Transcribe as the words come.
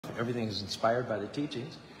everything is inspired by the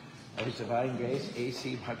teachings of His Divine Grace,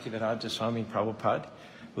 A.C. Bhaktivedanta Swami Prabhupada,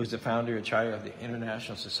 who is the founder and Acharya of the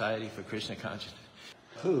International Society for Krishna Consciousness.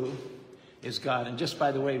 Who is God? And just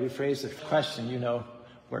by the way we phrase the question, you know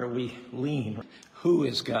where we lean. Who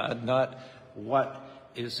is God, not what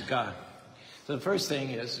is God? So the first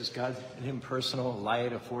thing is God an impersonal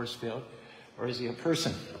light, a force field, or is He a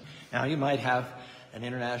person? Now you might have an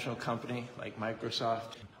international company like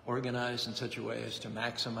Microsoft organized in such a way as to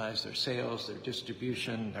maximize their sales, their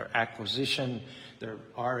distribution, their acquisition, their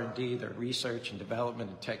R&D, their research and development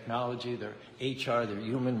and technology, their HR, their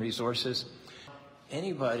human resources.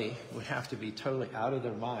 Anybody would have to be totally out of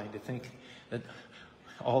their mind to think that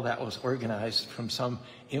all that was organized from some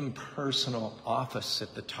impersonal office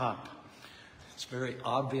at the top. It's very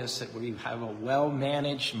obvious that we have a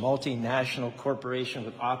well-managed multinational corporation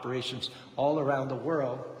with operations all around the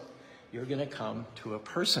world. You're going to come to a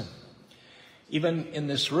person. Even in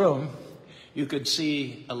this room, you could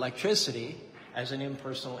see electricity as an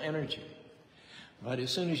impersonal energy. But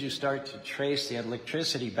as soon as you start to trace the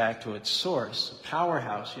electricity back to its source, a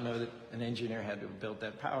powerhouse, you know that an engineer had to have built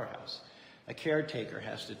that powerhouse. A caretaker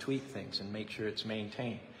has to tweak things and make sure it's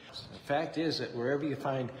maintained. The fact is that wherever you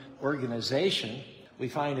find organization, we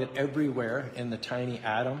find it everywhere in the tiny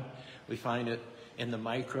atom. We find it in the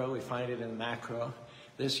micro. We find it in the macro.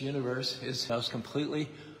 This universe is completely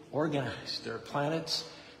organized. There are planets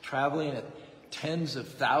traveling at tens of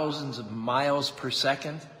thousands of miles per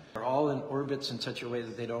second. They're all in orbits in such a way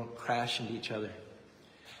that they don't crash into each other.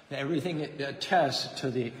 And everything attests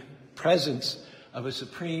to the presence of a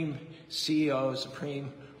supreme CEO, a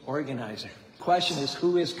supreme organizer. The question is,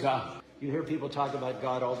 who is God? You hear people talk about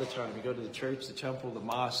God all the time. You go to the church, the temple, the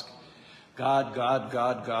mosque. God, God,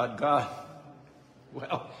 God, God, God.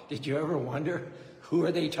 Well, did you ever wonder who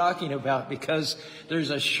are they talking about? Because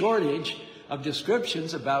there's a shortage of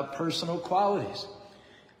descriptions about personal qualities.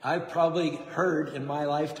 I've probably heard in my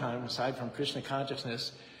lifetime, aside from Krishna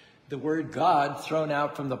consciousness, the word God thrown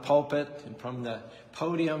out from the pulpit and from the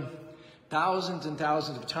podium thousands and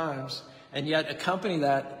thousands of times, and yet accompany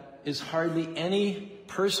that is hardly any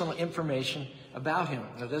personal information about Him.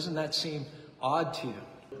 Now, doesn't that seem odd to you?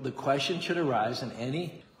 The question should arise in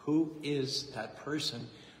any, who is that person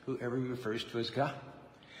who ever refers to as God?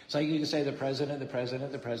 It's like you can say the president, the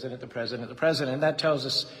president, the president, the president, the president, and that tells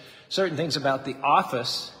us certain things about the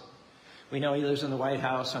office. We know he lives in the White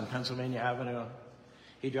House on Pennsylvania Avenue.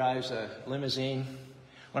 He drives a limousine.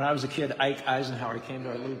 When I was a kid, Ike Eisenhower came to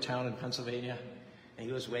our little town in Pennsylvania, and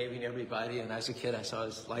he was waving to everybody, and as a kid, I saw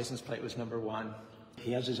his license plate was number 1.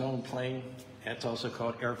 He has his own plane. That's also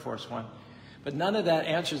called Air Force One. But none of that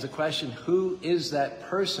answers the question, who is that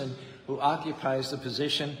person who occupies the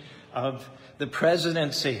position of the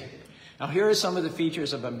presidency? Now, here are some of the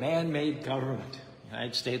features of a man-made government,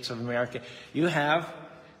 United States of America. You have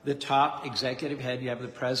the top executive head, you have the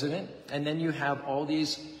president, and then you have all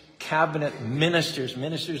these cabinet ministers,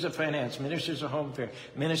 ministers of finance, ministers of home affairs,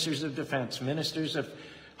 ministers of defense, ministers of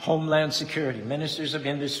homeland security, ministers of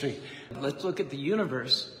industry. Let's look at the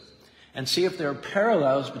universe and see if there are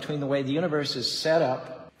parallels between the way the universe is set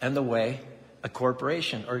up and the way a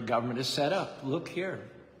corporation or a government is set up. Look here.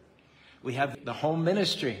 We have the home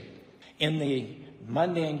ministry. In the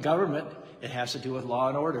mundane government, it has to do with law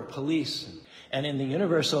and order, police. And in the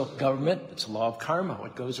universal government, it's law of karma.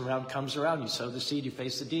 What goes around comes around. You sow the seed, you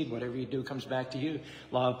face the deed. Whatever you do comes back to you.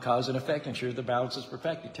 Law of cause and effect. Ensure the balance is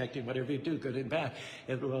perfect. Detecting whatever you do, good and bad,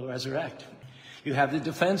 it will resurrect. You have the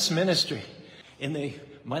defense ministry. In the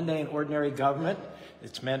mundane, ordinary government,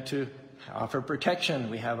 it's meant to offer protection.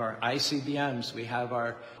 We have our ICBMs. We have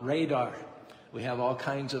our radar. We have all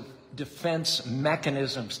kinds of defense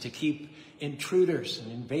mechanisms to keep intruders and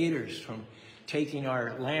invaders from taking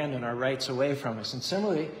our land and our rights away from us. And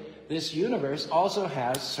similarly, this universe also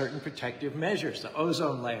has certain protective measures, the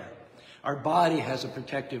ozone layer. Our body has a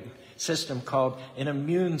protective system called an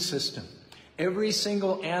immune system. Every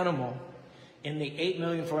single animal in the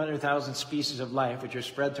 8,400,000 species of life, which are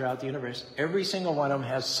spread throughout the universe, every single one of them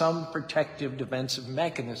has some protective defensive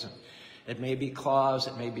mechanism. It may be claws,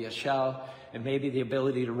 it may be a shell, it may be the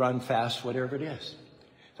ability to run fast, whatever it is.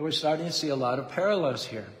 So we're starting to see a lot of parallels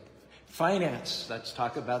here. Finance, let's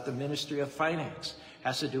talk about the Ministry of Finance.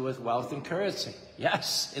 Has to do with wealth and currency.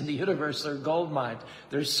 Yes, in the universe there's gold mines,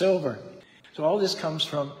 there's silver. So all this comes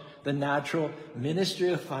from the natural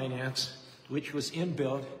Ministry of Finance, which was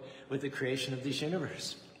inbuilt with the creation of this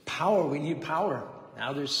universe. Power, we need power.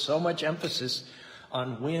 Now there's so much emphasis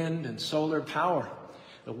on wind and solar power.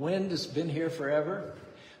 The wind has been here forever.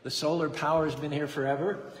 The solar power has been here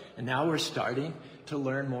forever. And now we're starting to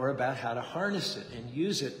learn more about how to harness it and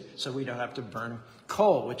use it so we don't have to burn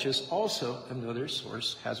coal, which is also another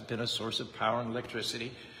source, has been a source of power and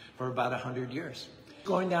electricity for about 100 years.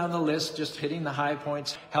 Going down the list, just hitting the high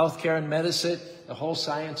points, healthcare and medicine, the whole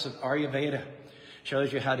science of Ayurveda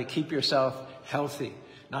shows you how to keep yourself healthy,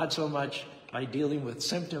 not so much by dealing with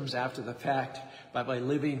symptoms after the fact, but by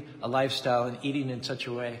living a lifestyle and eating in such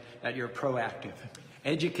a way that you're proactive.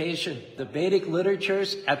 Education, the Vedic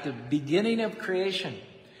literatures at the beginning of creation,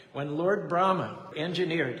 when Lord Brahma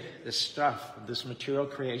engineered this stuff, this material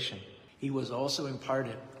creation, he was also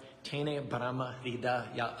imparted, Tene Brahma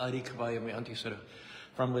Rida Ya Arikavaya,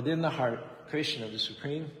 from within the heart, Krishna, the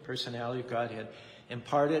Supreme Personality of Godhead,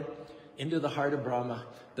 imparted into the heart of Brahma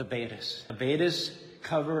the Vedas. The Vedas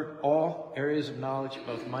cover all areas of knowledge,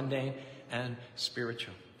 both mundane and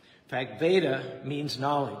spiritual. In fact, Veda means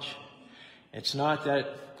knowledge. It's not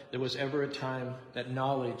that there was ever a time that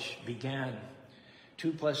knowledge began.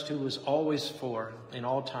 2 + 2 was always 4 in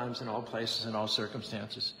all times, in all places, in all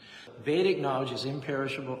circumstances. Vedic knowledge is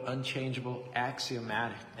imperishable, unchangeable,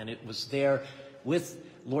 axiomatic, and it was there with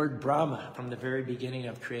Lord Brahma from the very beginning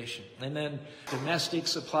of creation. And then domestic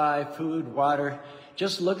supply, food, water.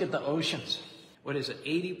 Just look at the oceans. What is it?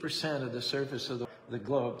 80% of the surface of the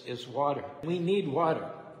globe is water. We need water.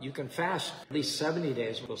 You can fast at least 70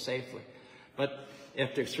 days go safely. But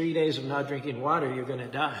after 3 days of not drinking water, you're going to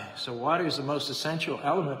die. So water is the most essential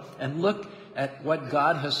element. And look at what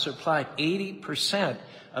God has supplied. 80%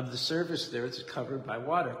 of the surface there is covered by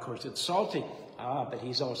water. Of course, it's salty. But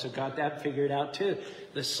he's also got that figured out too.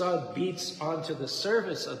 The sun beats onto the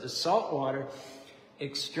surface of the salt water,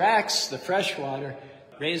 extracts the fresh water,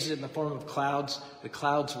 raises it in the form of clouds. The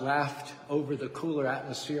clouds waft over the cooler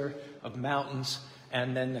atmosphere of mountains,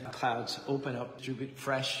 and then the clouds open up to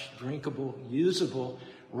fresh, drinkable, usable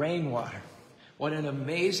rainwater. What an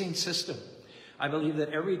amazing system. I believe that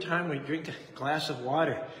every time we drink a glass of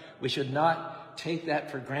water, we should not take that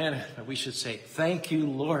for granted, but we should say, thank you,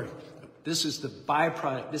 Lord. This is the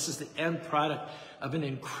byproduct. This is the end product of an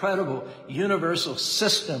incredible universal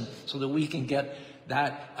system so that we can get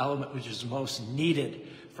that element which is most needed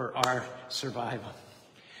for our survival.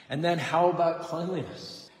 And then how about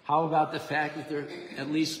cleanliness? How about the fact that there,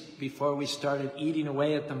 at least before we started eating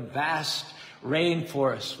away at them, vast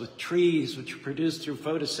rainforests with trees which produce through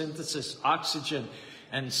photosynthesis oxygen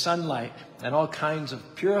and sunlight and all kinds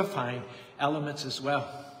of purifying elements as well.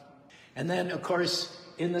 And then, of course,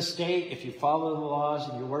 in the state, if you follow the laws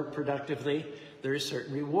and you work productively, there are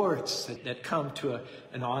certain rewards that come to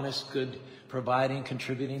an honest, good, providing,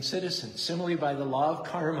 contributing citizen. Similarly, by the law of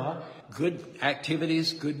karma, good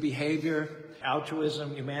activities, good behavior,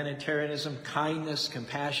 altruism, humanitarianism, kindness,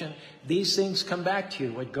 compassion, these things come back to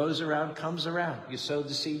you. What goes around comes around. You sow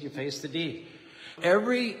the seed, you face the deed.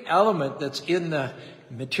 Every element that's in the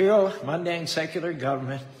material, mundane, secular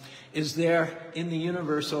government is there in the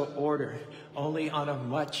universal order, only on a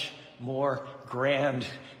much more grand,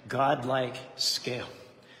 godlike scale.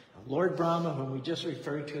 Lord Brahma, whom we just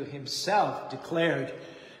referred to, himself declared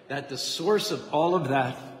that the source of all of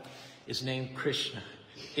that is named Krishna.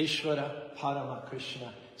 Ishvara Parama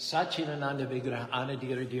Krishna, Satchidananda Vigraha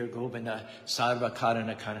Anadira Govinda Sarva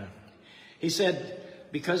Karana Karan. He said,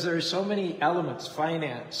 because there are so many elements,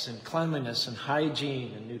 finance and cleanliness and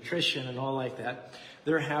hygiene and nutrition and all like that,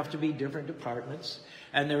 there have to be different departments,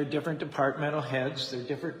 and there are different departmental heads, there are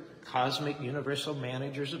different cosmic universal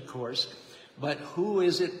managers, of course, but who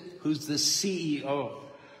is it who's the CEO?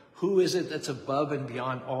 Who is it that's above and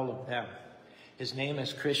beyond all of them? His name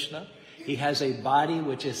is Krishna. He has a body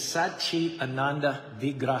which is Satchit Ananda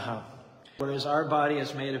Vigraha. Whereas our body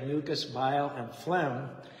is made of mucus, bile, and phlegm,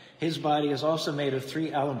 his body is also made of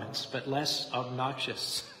 3 elements, but less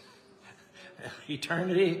obnoxious.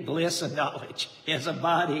 Eternity, bliss, and knowledge. He has a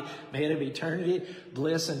body made of eternity,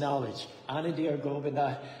 bliss, and knowledge. Anadir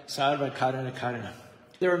Govinda Sarva Karana Karana.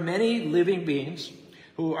 There are many living beings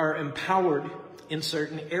who are empowered in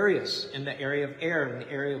certain areas, in the area of air, in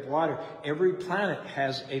the area of water. Every planet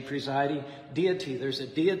has a presiding deity. There's a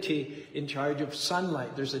deity in charge of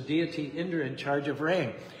sunlight. There's a deity, Indra, in charge of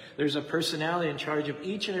rain. There's a personality in charge of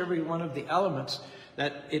each and every one of the elements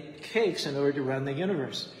that it takes in order to run the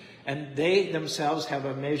universe. And they themselves have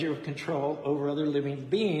a measure of control over other living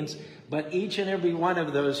beings, but each and every one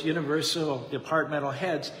of those universal departmental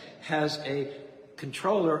heads has a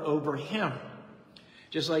controller over him.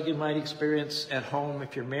 Just like you might experience at home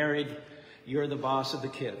if you're married, you're the boss of the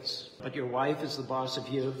kids, but your wife is the boss of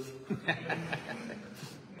you.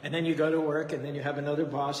 And then you go to work, and then you have another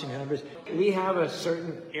boss. We have a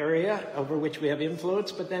certain area over which we have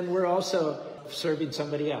influence, but then we're also serving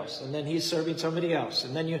somebody else, and then he's serving somebody else,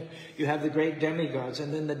 and then you have the great demigods,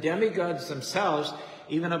 and then the demigods themselves,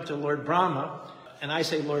 even up to Lord Brahma. And I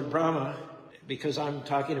say Lord Brahma because I'm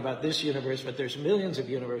talking about this universe, but there's millions of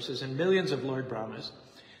universes and millions of Lord Brahmas.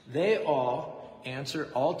 They all answer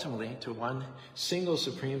ultimately to one single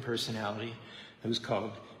supreme personality who's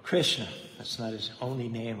called Krishna. That's not his only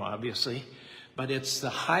name, obviously, but it's the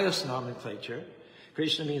highest nomenclature.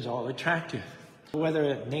 Krishna means all attractive. Whether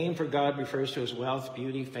a name for God refers to his wealth,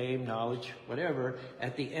 beauty, fame, knowledge, whatever,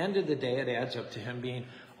 at the end of the day, it adds up to him being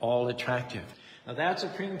all attractive. Now, that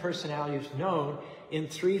supreme personality is known in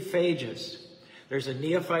 3 phases. There's a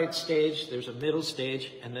neophyte stage, there's a middle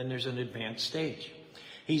stage, and then there's an advanced stage.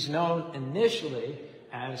 He's known initially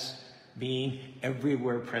as being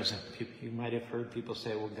everywhere present. You might have heard people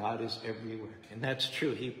say, well, God is everywhere. And that's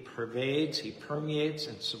true. He pervades, he permeates,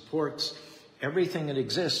 and supports everything that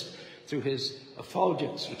exists through his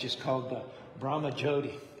effulgence, which is called the Brahma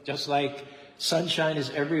Jyoti. Just like sunshine is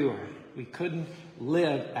everywhere. We couldn't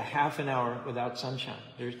live a half an hour without sunshine.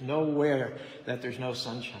 There's nowhere that there's no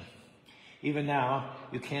sunshine. Even now,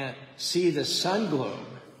 you can't see the sun globe,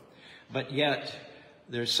 but yet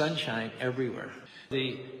there's sunshine everywhere.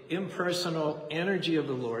 The impersonal energy of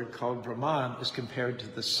the Lord, called Brahman, is compared to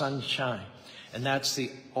the sunshine. And that's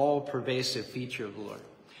the all-pervasive feature of the Lord.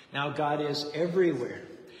 Now, God is everywhere.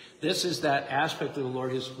 This is that aspect of the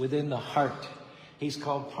Lord is within the heart. He's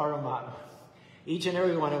called Paramatma. Each and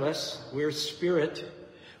every one of us, we're spirit.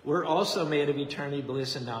 We're also made of eternity,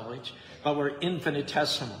 bliss, and knowledge, but we're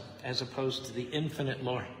infinitesimal as opposed to the infinite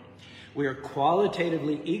Lord. We are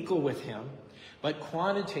qualitatively equal with him, but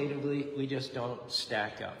quantitatively, we just don't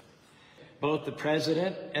stack up. Both the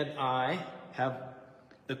president and I have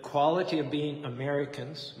the quality of being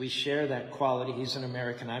Americans. We share that quality. He's an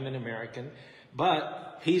American, I'm an American,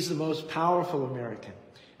 but he's the most powerful American,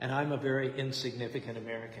 and I'm a very insignificant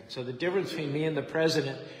American. So the difference between me and the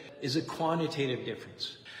president is a quantitative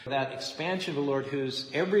difference. That expansion of the Lord who's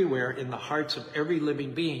everywhere in the hearts of every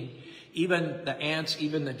living being, even the ants,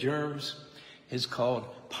 even the germs, is called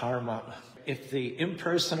Paramatma. If the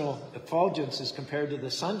impersonal effulgence is compared to the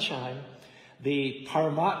sunshine, the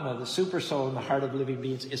Paramatma, the supersoul in the heart of living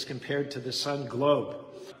beings, is compared to the sun globe.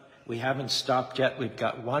 We haven't stopped yet. We've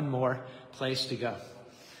got one more place to go.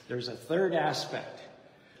 There's a third aspect.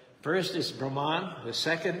 First is Brahman, the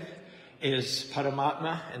second is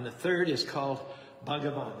Paramatma, and the third is called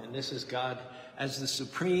Bhagavan, and this is God as the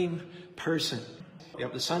supreme person. You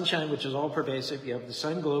have the sunshine, which is all-pervasive. You have the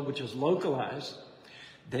sun globe, which is localized.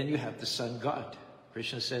 Then you have the sun God.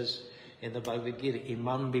 Krishna says in the Bhagavad Gita,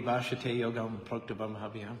 Imam vibhashate yogam proktabam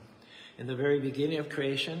habhyam. In the very beginning of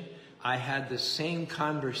creation, I had the same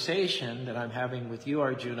conversation that I'm having with you,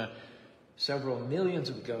 Arjuna, several millions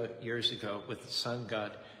of years ago with the sun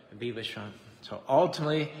God, Vivasvan. So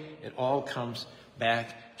ultimately, it all comes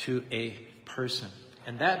back to a person.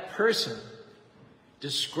 And that person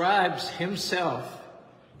describes himself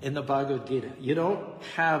in the Bhagavad Gita. You don't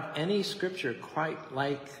have any scripture quite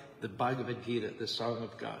like the Bhagavad Gita, the Song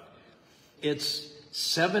of God. It's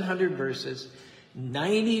 700 verses.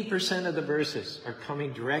 90% of the verses are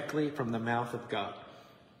coming directly from the mouth of God.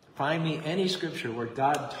 Find me any scripture where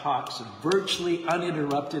God talks virtually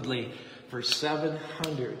uninterruptedly for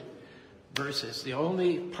 700 verses. The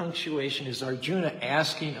only punctuation is Arjuna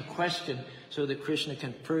asking a question so that Krishna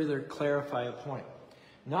can further clarify a point.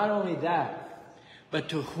 Not only that, but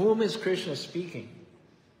to whom is Krishna speaking?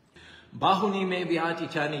 Bahuni me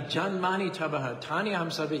vyatitani janmani tabaha tani ham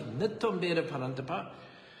savi nittam veda parantapa.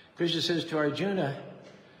 Krishna says to Arjuna,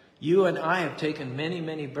 you and I have taken many,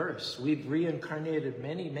 many births. We've reincarnated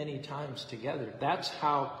many, many times together. That's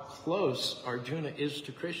how close Arjuna is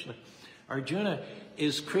to Krishna. Arjuna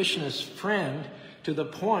is Krishna's friend to the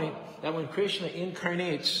point that when Krishna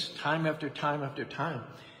incarnates time after time after time,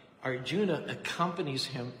 Arjuna accompanies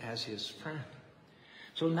him as his friend.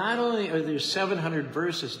 So not only are there 700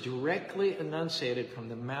 verses directly enunciated from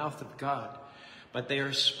the mouth of God, but they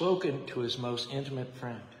are spoken to his most intimate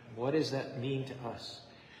friend. What does that mean to us?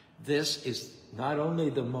 This is not only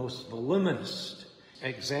the most voluminous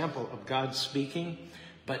example of God speaking,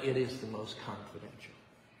 but it is the most confidential.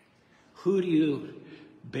 Who do you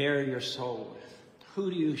bare your soul with?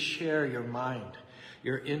 Who do you share your mind,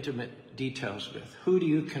 your intimate details with? Who do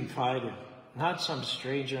you confide in? Not some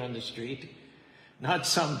stranger on the street, not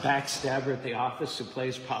some backstabber at the office who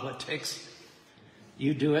plays politics.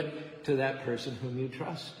 You do it to that person whom you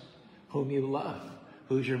trust, whom you love,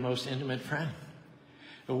 who's your most intimate friend.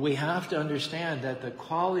 But we have to understand that the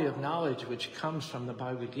quality of knowledge which comes from the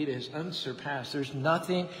Bhagavad Gita is unsurpassed. There's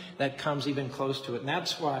nothing that comes even close to it. And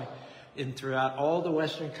that's why throughout all the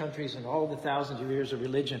Western countries and all the thousands of years of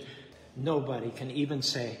religion, nobody can even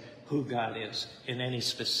say who God is in any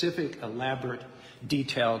specific, elaborate,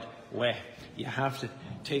 detailed way. You have to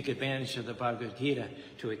take advantage of the Bhagavad Gita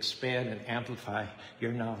to expand and amplify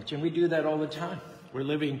your knowledge. And we do that all the time. We're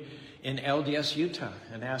living in LDS, Utah,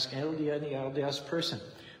 and ask any LDS person,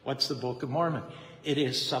 what's the Book of Mormon? It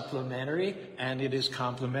is supplementary and it is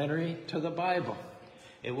complementary to the Bible.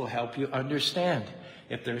 It will help you understand.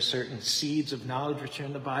 If there are certain seeds of knowledge which are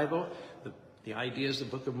in the Bible, the ideas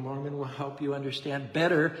of the Book of Mormon will help you understand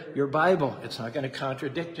better your Bible. It's not going to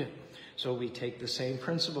contradict it. So we take the same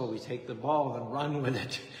principle, we take the ball and run with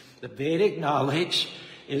it. The Vedic knowledge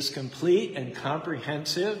is complete and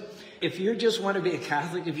comprehensive. If you just want to be a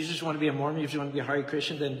Catholic, if you just want to be a Mormon, if you want to be a Hare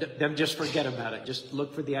Christian, then just forget about it. Just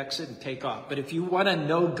look for the exit and take off. But if you want to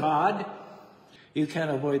know God, you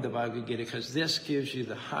can't avoid the Bhagavad Gita, because this gives you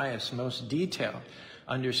the highest, most detailed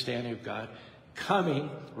understanding of God, coming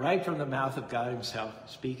right from the mouth of God himself,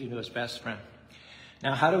 speaking to his best friend.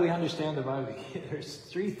 Now, how do we understand the Bhagavad Gita? There's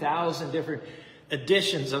 3,000 different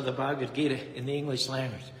editions of the Bhagavad Gita in the English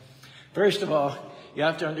language. First of all, you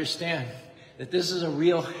have to understand that this is a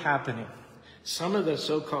real happening. Some of the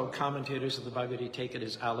so-called commentators of the Bhagavad Gita take it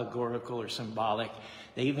as allegorical or symbolic.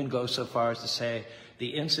 They even go so far as to say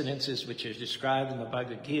the incidences which are described in the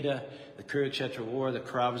Bhagavad Gita, the Kurukshetra War, the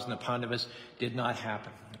Kauravas and the Pandavas, did not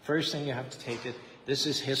happen. The first thing you have to take it, this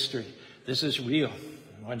is history. This is real.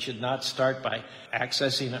 One should not start by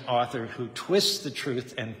accessing an author who twists the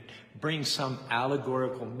truth and brings some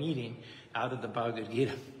allegorical meaning out of the Bhagavad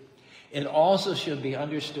Gita. It also should be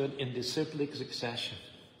understood in disciplic succession.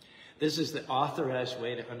 This is the authorized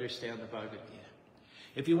way to understand the Bhagavad Gita.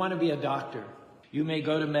 If you want to be a doctor, you may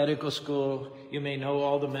go to medical school, you may know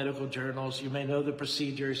all the medical journals, you may know the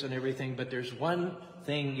procedures and everything, but there's one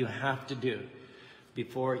thing you have to do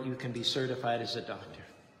before you can be certified as a doctor.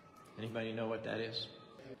 Anybody know what that is?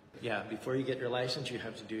 Yeah, before you get your license, you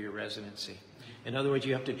have to do your residency. In other words,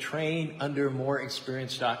 you have to train under more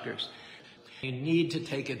experienced doctors. You need to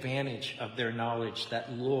take advantage of their knowledge,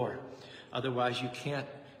 that lore. Otherwise, you can't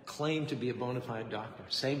claim to be a bona fide doctor.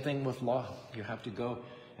 Same thing with law. You have to go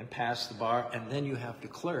and pass the bar, and then you have to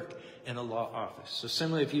clerk in a law office. So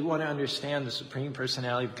similarly, if you want to understand the Supreme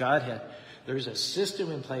Personality of Godhead, there's a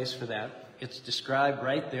system in place for that. It's described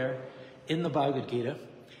right there in the Bhagavad Gita.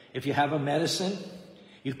 If you have a medicine,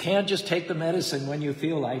 you can't just take the medicine when you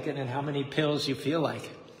feel like it and how many pills you feel like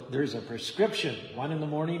it. There's a prescription, one in the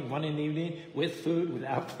morning, one in the evening, with food,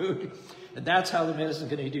 without food. And that's how the medicine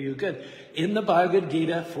is going to do you good. In the Bhagavad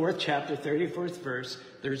Gita, 4th chapter, 34th verse,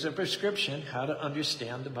 there's a prescription how to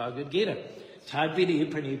understand the Bhagavad Gita.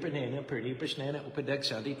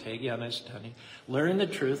 Learn the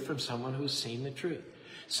truth from someone who's seen the truth.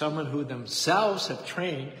 Someone who themselves have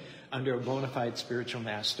trained under a bona fide spiritual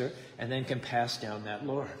master, and then can pass down that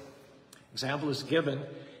lore. Example is given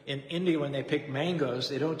in India when they pick mangoes.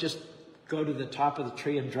 They don't just go to the top of the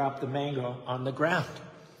tree and drop the mango on the ground.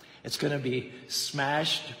 It's going to be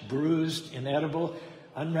smashed, bruised, inedible,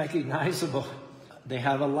 unrecognizable. They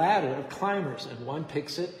have a ladder of climbers, and one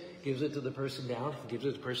picks it, gives it to the person down, gives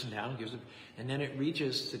it to the person down, and then it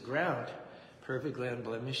reaches the ground, perfectly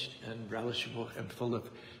unblemished and relishable and full of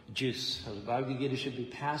juice. So the Bhagavad Gita should be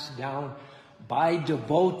passed down by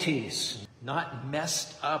devotees, not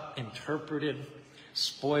messed up, interpreted,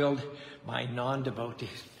 spoiled by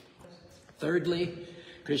non-devotees. Thirdly,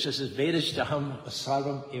 Krishna says, Vedashtaham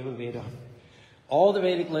sarvam eva vedam. All the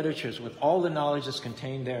Vedic literatures, with all the knowledge that's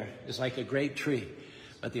contained there, is like a great tree.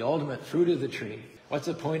 But the ultimate fruit of the tree, what's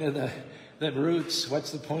the point of the roots?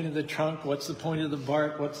 What's the point of the trunk? What's the point of the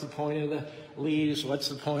bark? What's the point of the leaves? What's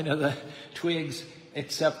the point of the twigs?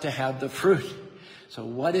 Except to have the fruit. So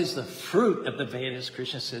what is the fruit of the Vedas?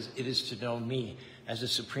 Krishna says, it is to know me as the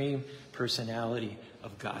Supreme Personality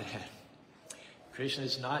of Godhead. Krishna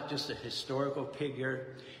is not just a historical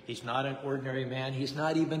figure. He's not an ordinary man. He's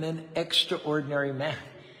not even an extraordinary man.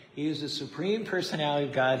 He is the Supreme Personality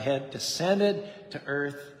of Godhead, descended to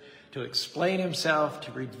earth to explain himself,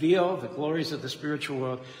 to reveal the glories of the spiritual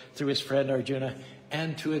world through his friend Arjuna,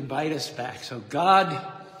 and to invite us back. So God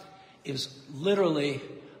is literally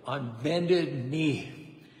on bended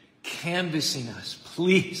knee, canvassing us.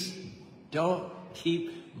 Please don't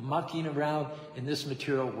keep mucking around in this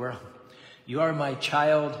material world. You are my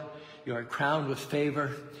child. You are crowned with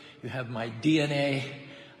favor. You have my DNA.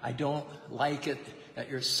 I don't like it that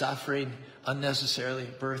you're suffering unnecessarily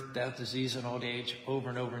birth, death, disease, and old age over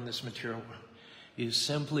and over in this material world. You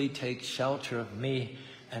simply take shelter of me,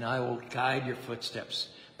 and I will guide your footsteps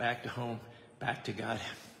back to home, back to God.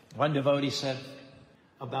 One devotee said,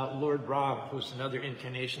 about Lord Ram, who's another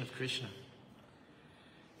incarnation of Krishna.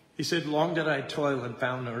 He said, long did I toil and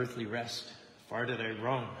found no earthly rest. Far did I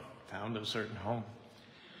roam, found no certain home.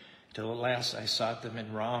 Till at last I sought them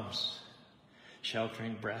in Ram's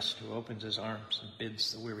sheltering breast, who opens his arms and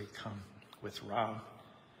bids the weary come. With Ram,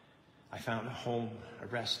 I found a home, a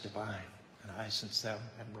rest divine, and I since them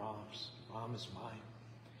am Ram's. Ram is mine.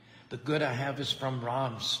 The good I have is from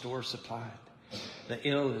Ram's store supplied. The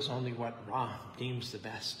ill is only what Ram deems the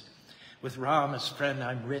best. With Ram as friend,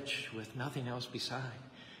 I'm rich with nothing else beside,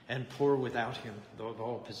 and poor without him, though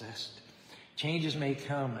all possessed. Changes may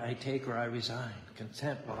come, I take or I resign,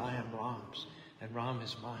 content while I am Ram's, and Ram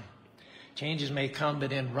is mine. Changes may come,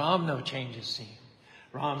 but in Ram no changes seen.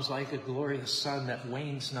 Ram's like a glorious sun that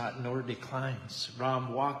wanes not nor declines.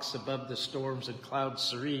 Ram walks above the storms and clouds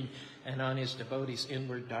serene, and on his devotees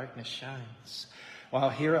inward darkness shines. While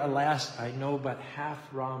here, alas, I know but half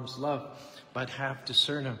Ram's love, but half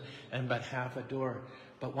discern him, and but half adore.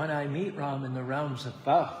 But when I meet Ram in the realms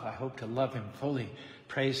above, I hope to love him fully,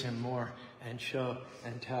 praise him more, and show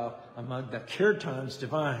and tell among the kirtans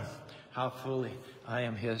divine how fully I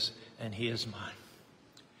am his and he is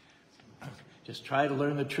mine. Just try to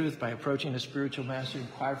learn the truth by approaching a spiritual master,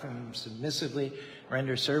 inquire from him submissively,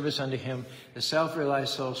 render service unto him. The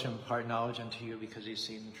self-realized soul shall impart knowledge unto you because he's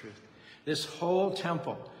seen the truth. This whole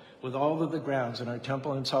temple, with all of the grounds, and our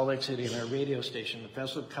temple in Salt Lake City, and our radio station, the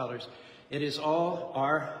Festival of Colors, it is all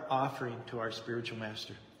our offering to our spiritual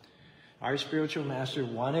master. Our spiritual master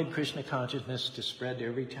wanted Krishna consciousness to spread to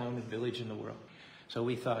every town and village in the world. So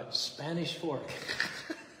we thought, Spanish Fork.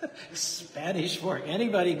 Spanish Fork.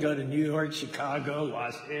 Anybody go to New York, Chicago,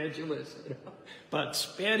 Los Angeles, but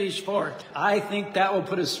Spanish Fork. I think that will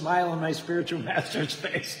put a smile on my spiritual master's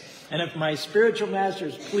face. And if my spiritual master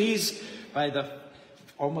is pleased by the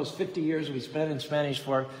almost 50 years we spent in Spanish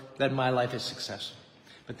Fork, then my life is successful.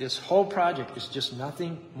 But this whole project is just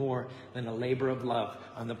nothing more than a labor of love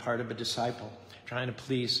on the part of a disciple trying to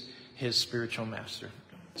please his spiritual master.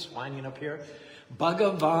 It's winding up here.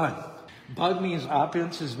 Bhagavan. Bhag means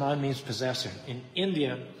opulence, Van means possessor. In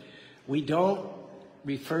India, we don't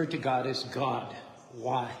refer to God as God.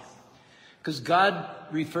 Why? Because God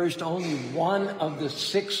refers to only one of the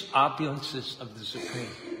 6 opulences of the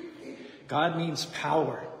Supreme. God means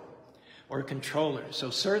power or controller. So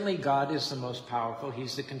certainly God is the most powerful.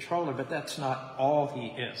 He's the controller, but that's not all he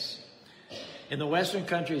is. In the Western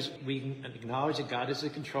countries, we acknowledge that God is the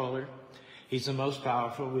controller. He's the most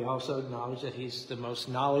powerful. We also acknowledge that he's the most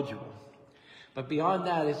knowledgeable. But beyond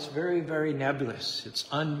that, it's very, very nebulous. It's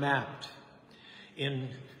unmapped. In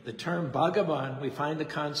the term Bhagavan, we find the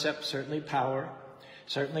concept, certainly power,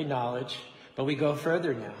 certainly knowledge, but we go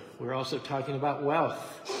further now. We're also talking about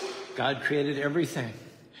wealth. God created everything.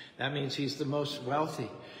 That means he's the most wealthy.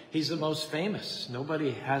 He's the most famous.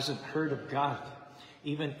 Nobody hasn't heard of God.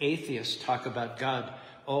 Even atheists talk about God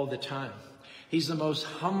all the time. He's the most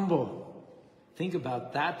humble. Think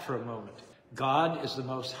about that for a moment. God is the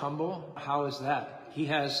most humble. How is that? He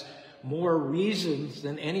has more reasons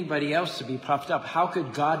than anybody else to be puffed up. How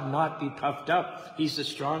could God not be puffed up? He's the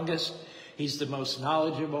strongest. He's the most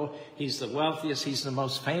knowledgeable. He's the wealthiest. He's the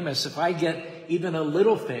most famous. If I get even a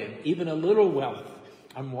little fame, even a little wealth,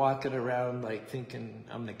 I'm walking around like thinking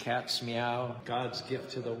I'm the cat's meow, God's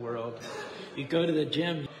gift to the world. You go to the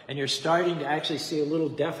gym and you're starting to actually see a little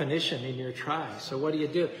definition in your tri. So what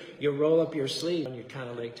do? You roll up your sleeve and you kind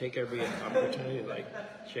of like take every opportunity, like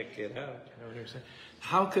check it out. You know what I'm saying?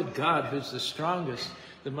 How could God, who's the strongest,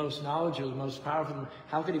 the most knowledgeable, the most powerful,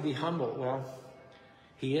 how could he be humble? Well,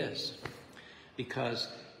 he is. Because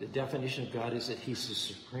the definition of God is that he's the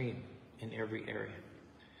supreme in every area.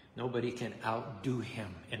 Nobody can outdo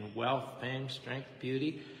him in wealth, fame, strength,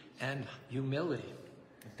 beauty, and humility.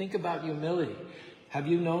 Think about humility. Have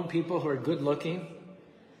you known people who are good looking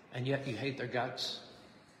and yet you hate their guts?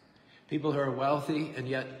 People who are wealthy and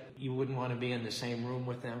yet you wouldn't want to be in the same room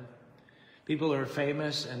with them? People who are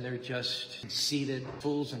famous and they're just conceited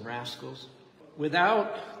fools and rascals?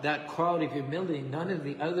 Without that quality of humility, none of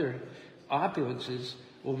the other opulences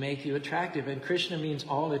will make you attractive. And Krishna means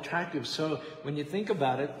all attractive. So when you think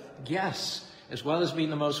about it, yes, as well as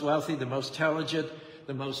being the most wealthy, the most intelligent,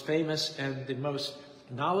 the most famous, and the most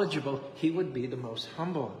knowledgeable, he would be the most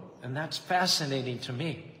humble. And that's fascinating to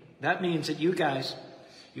me. That means that you guys,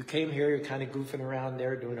 you came here, you're kind of goofing around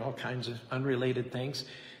there, doing all kinds of unrelated things.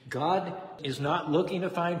 God is not looking to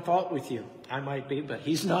find fault with you. I might be, but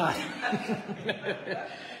he's not.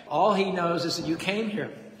 All he knows is that you came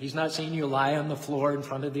here. He's not seeing you lie on the floor in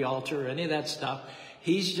front of the altar or any of that stuff.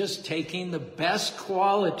 He's just taking the best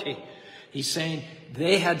quality. He's saying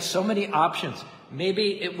they had so many options.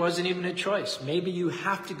 Maybe it wasn't even a choice. Maybe you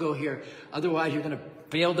have to go here, otherwise you're going to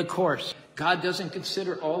fail the course. God doesn't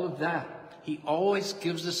consider all of that. He always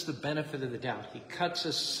gives us the benefit of the doubt. He cuts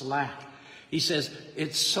us slack. He says,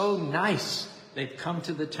 it's so nice they've come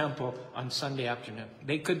to the temple on Sunday afternoon.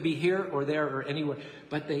 They could be here or there or anywhere,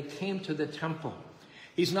 but they came to the temple.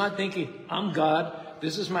 He's not thinking, I'm God,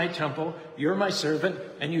 this is my temple, you're my servant,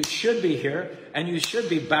 and you should be here, and you should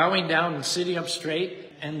be bowing down and sitting up straight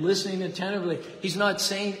and listening attentively. He's not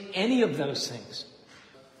saying any of those things.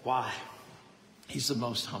 Why? He's the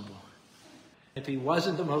most humble. If he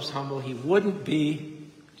wasn't the most humble, he wouldn't be,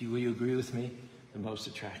 will you agree with me, the most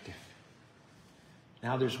attractive.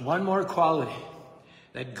 Now there's one more quality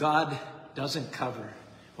that God doesn't cover.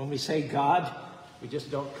 When we say God, we just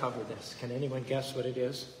don't cover this. Can anyone guess what it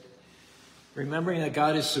is? Remembering that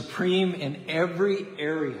God is supreme in every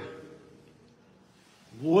area.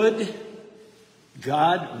 Would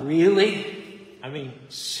God really,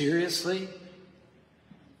 seriously,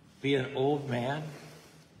 be an old man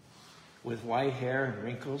with white hair and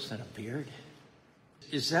wrinkles and a beard?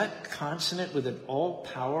 Is that consonant with an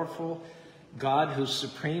all-powerful God who's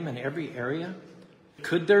supreme in every area?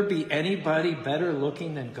 Could there be anybody better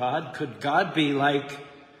looking than God? Could God be like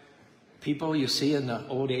people you see in the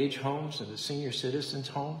old age homes and the senior citizens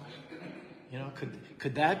home?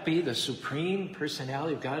 Could that be the supreme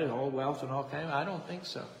personality of God in all wealth and all kind? I don't think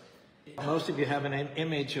so. Most of you have an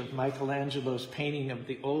image of Michelangelo's painting of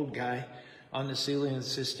the old guy on the ceiling of the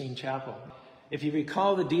Sistine Chapel. If you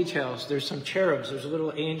recall the details, there's some cherubs, there's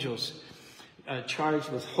little angels charged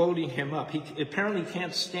with holding him up. He apparently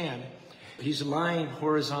can't stand. He's lying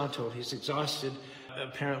horizontal. He's exhausted,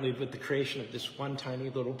 apparently, with the creation of this one tiny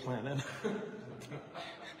little planet.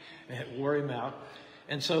 It wore him out.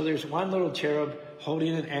 And so there's one little cherub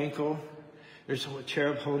holding an ankle. There's a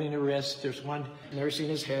cherub holding a wrist. There's one nursing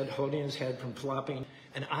his head, holding his head from flopping.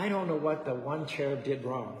 And I don't know what the one cherub did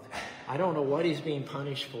wrong. I don't know what he's being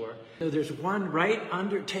punished for. There's one right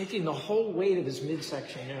under, taking the whole weight of his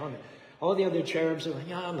midsection. And all the other cherubs are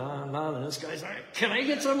like, and this guy's like, can I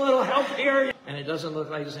get some little help here? And it doesn't look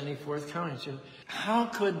like there's any forthcoming. So how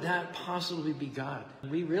could that possibly be God?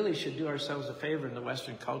 We really should do ourselves a favor in the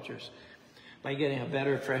Western cultures by getting a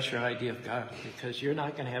better, fresher idea of God, because you're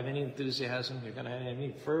not going to have any enthusiasm, you're going to have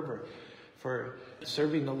any fervor for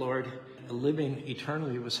serving the Lord, living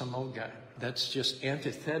eternally with some old guy. That's just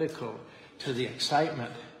antithetical to the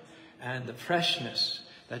excitement and the freshness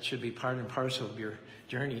that should be part and parcel of your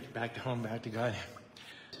journey back to home, back to God.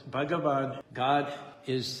 Bhagavan, God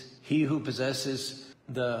is he who possesses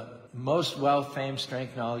the most wealth, fame,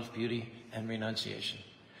 strength, knowledge, beauty, and renunciation.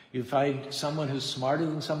 You find someone who's smarter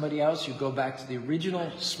than somebody else, you go back to the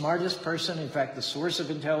original smartest person, in fact, the source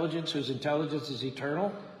of intelligence, whose intelligence is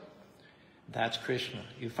eternal. That's Krishna.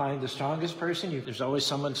 You find the strongest person, there's always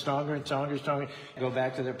someone stronger and stronger and stronger. You go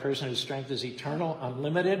back to the person whose strength is eternal,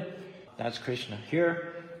 unlimited. That's Krishna.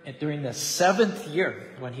 Here, during the 7th year,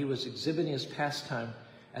 when he was exhibiting his pastime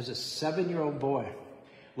as a 7-year-old boy,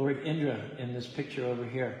 Lord Indra, in this picture over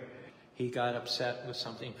here, he got upset with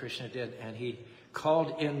something Krishna did, and he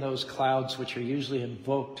called in those clouds which are usually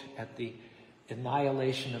invoked at the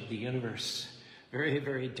annihilation of the universe. Very,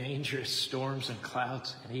 very dangerous storms and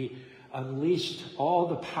clouds. And he unleashed all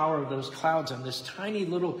the power of those clouds on this tiny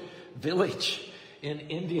little village in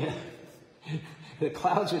India. The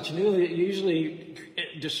clouds which usually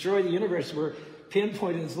destroy the universe were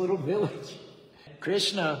pinpointed in this little village.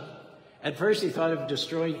 Krishna, at first he thought of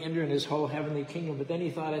destroying Indra and his whole heavenly kingdom, but then he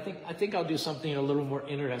thought, I think I'll do something a little more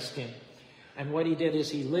interesting. And what he did is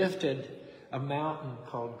he lifted a mountain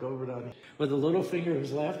called Govardhan with a little finger of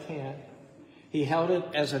his left hand. He held it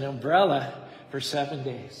as an umbrella for 7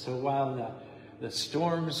 days. So while the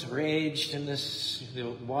storms raged and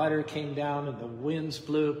the water came down and the winds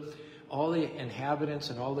blew, all the inhabitants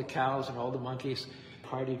and all the cows and all the monkeys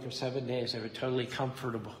partied for 7 days. They were totally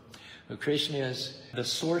comfortable. But Krishna is the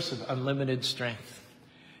source of unlimited strength.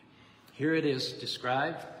 Here it is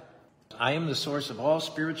described. I am the source of all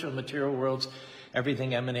spiritual and material worlds.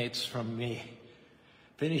 Everything emanates from me.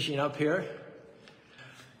 Finishing up here.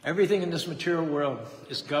 Everything in this material world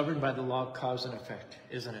is governed by the law of cause and effect,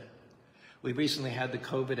 isn't it? We recently had the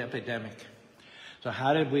COVID epidemic. So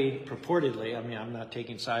how did we purportedly, I'm not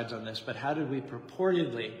taking sides on this, but how did we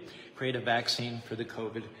purportedly create a vaccine for the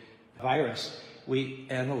COVID virus? We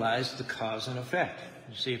analyzed the cause and effect.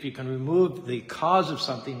 You see, if you can remove the cause of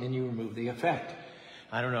something, then you remove the effect.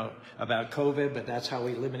 I don't know about COVID, but that's how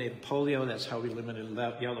we eliminated polio. That's how we eliminated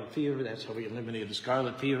yellow fever. That's how we eliminated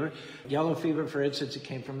scarlet fever. Yellow fever, for instance, it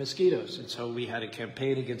came from mosquitoes. And so we had a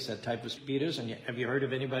campaign against that type of mosquitoes. And have you heard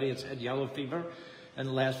of anybody that's had yellow fever? in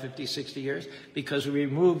the last 50, 60 years? Because we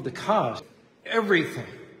removed the cause. Everything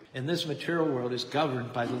in this material world is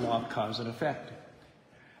governed by the law of cause and effect.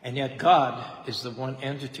 And yet God is the one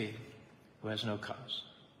entity who has no cause.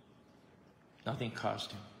 Nothing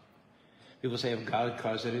caused him. People say, if God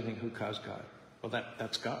caused anything, who caused God? Well,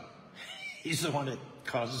 that's God. He's the one that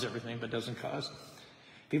causes everything but doesn't cause.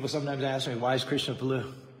 People sometimes ask me, why is Krishna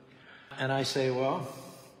blue? And I say, well,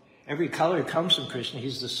 every color comes from Krishna.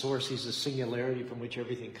 He's the source. He's the singularity from which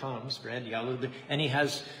everything comes. Red, yellow. And he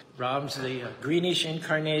has Ram's the greenish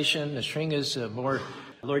incarnation. The Shring is more,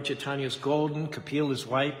 Lord Chaitanya's golden. Kapil is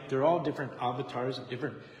white. They're all different avatars of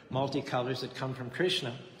different multicolors that come from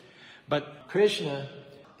Krishna. But Krishna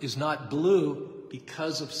is not blue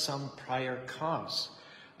because of some prior cause.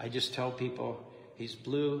 I just tell people he's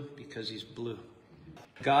blue because he's blue.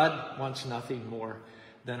 God wants nothing more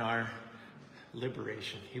than our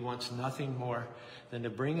liberation. He wants nothing more than to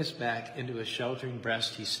bring us back into a sheltering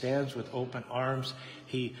breast. He stands with open arms.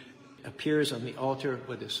 He appears on the altar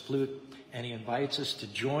with his flute, and he invites us to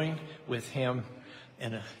join with him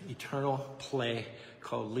in an eternal play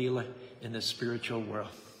called Leela in the spiritual world.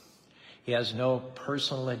 He has no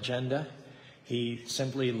personal agenda. He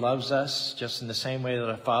simply loves us just in the same way that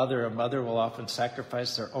a father or mother will often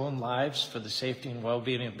sacrifice their own lives for the safety and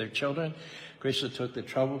well-being of their children. Krishna took the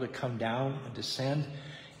trouble to come down and descend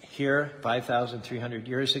here 5,300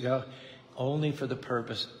 years ago only for the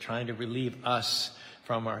purpose of trying to relieve us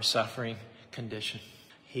from our suffering condition.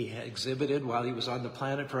 He exhibited, while he was on the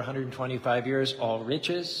planet for 125 years, all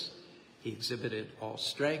riches. He exhibited all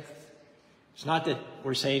strength. It's not that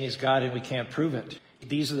we're saying he's God and we can't prove it.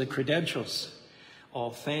 These are the credentials.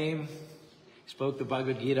 All fame. He spoke the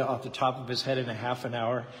Bhagavad Gita off the top of his head in a half an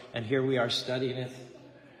hour, and here we are studying it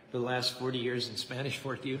for the last 40 years in Spanish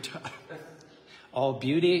Fort, Utah. All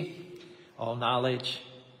beauty, all knowledge,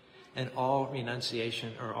 and all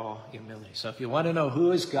renunciation or all humility. So if you want to know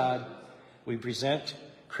who is God, we present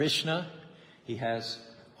Krishna. He has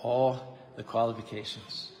all the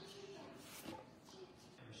qualifications.